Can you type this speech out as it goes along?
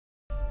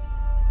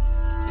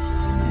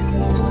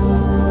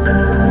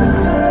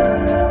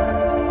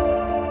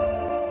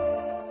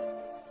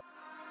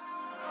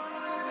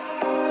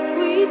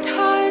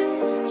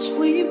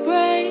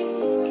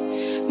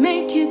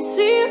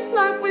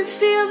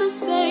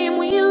same.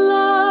 We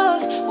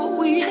love what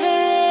we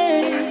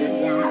hate.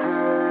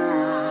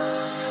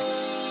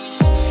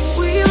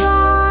 We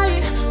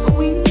lie, but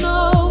we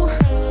know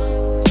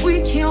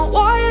we can't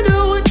water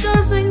what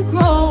doesn't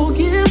grow.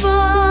 Give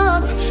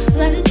up,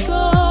 let it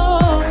go.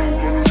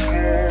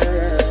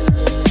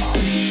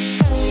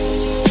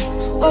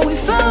 Well, we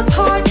fell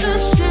apart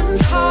just in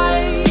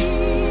time.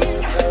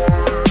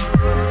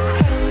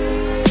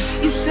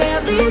 You say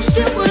at least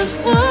it was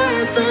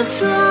worth the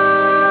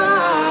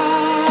try.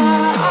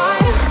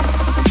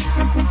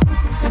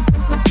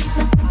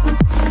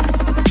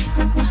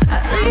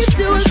 At least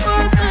it was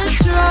worth the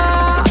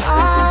try.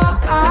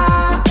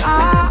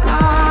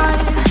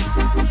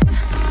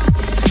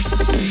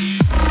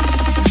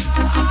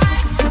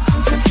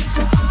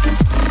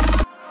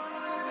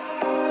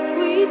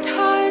 We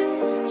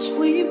touch,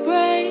 we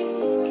break,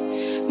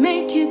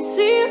 make it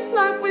seem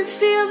like we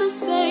feel the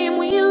same.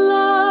 We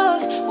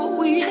love what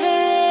we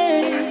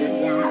hate.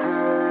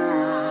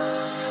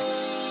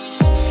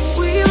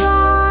 We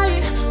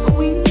lie, but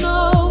we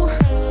know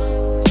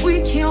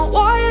we can't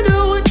water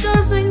what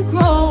doesn't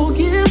grow.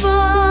 Give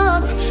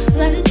up,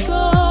 let it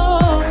go.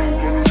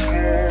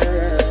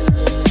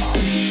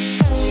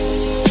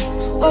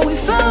 Well, we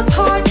fell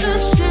apart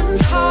just in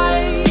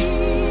time.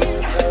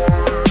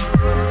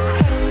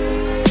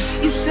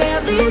 You say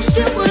at least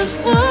it was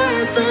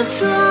worth the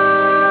try.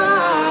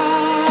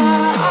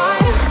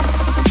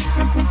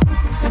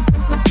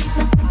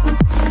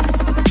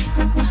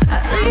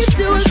 At least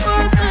it was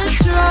worth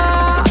the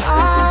try.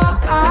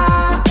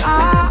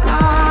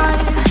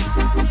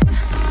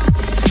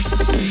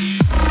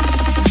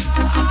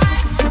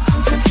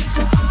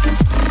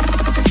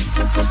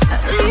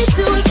 At least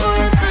it was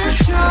worth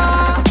the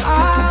try.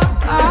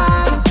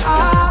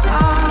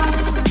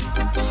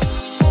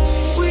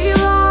 We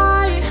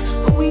lie,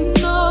 but we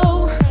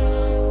know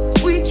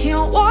we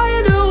can't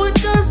water what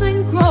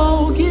doesn't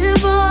grow.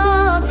 Give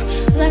up,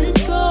 let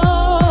it go.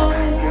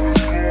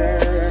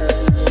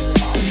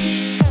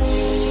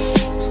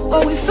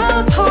 Well, we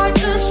fell apart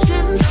just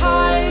in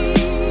time.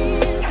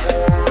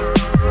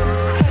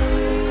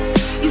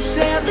 You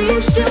say at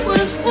least it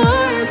was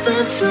worth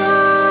the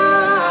try.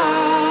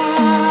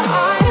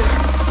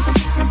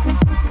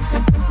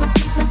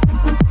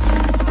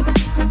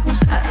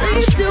 At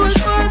least it was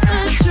worth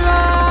the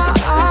try.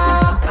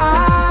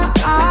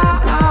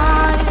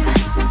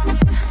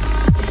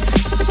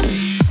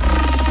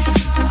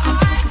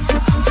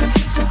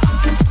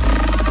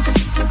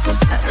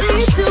 At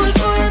least it was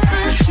worth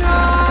the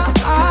try.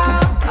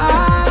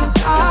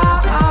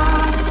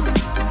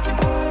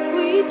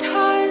 We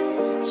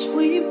touch,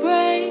 we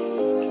break,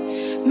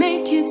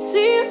 make it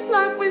seem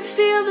like we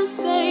feel the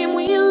same.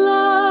 We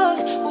love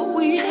what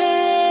we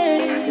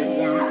hate.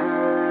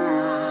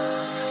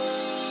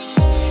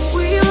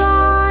 We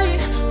lie,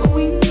 but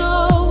we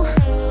know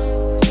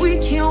we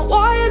can't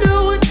water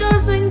what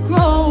doesn't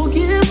grow.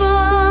 Give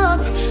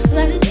up,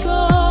 let it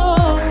go.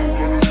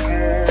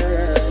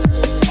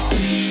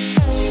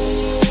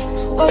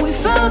 Well, we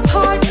fell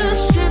apart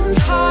just in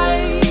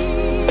time.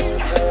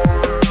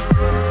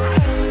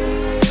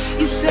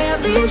 You say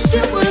at least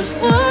it was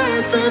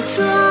worth the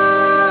try.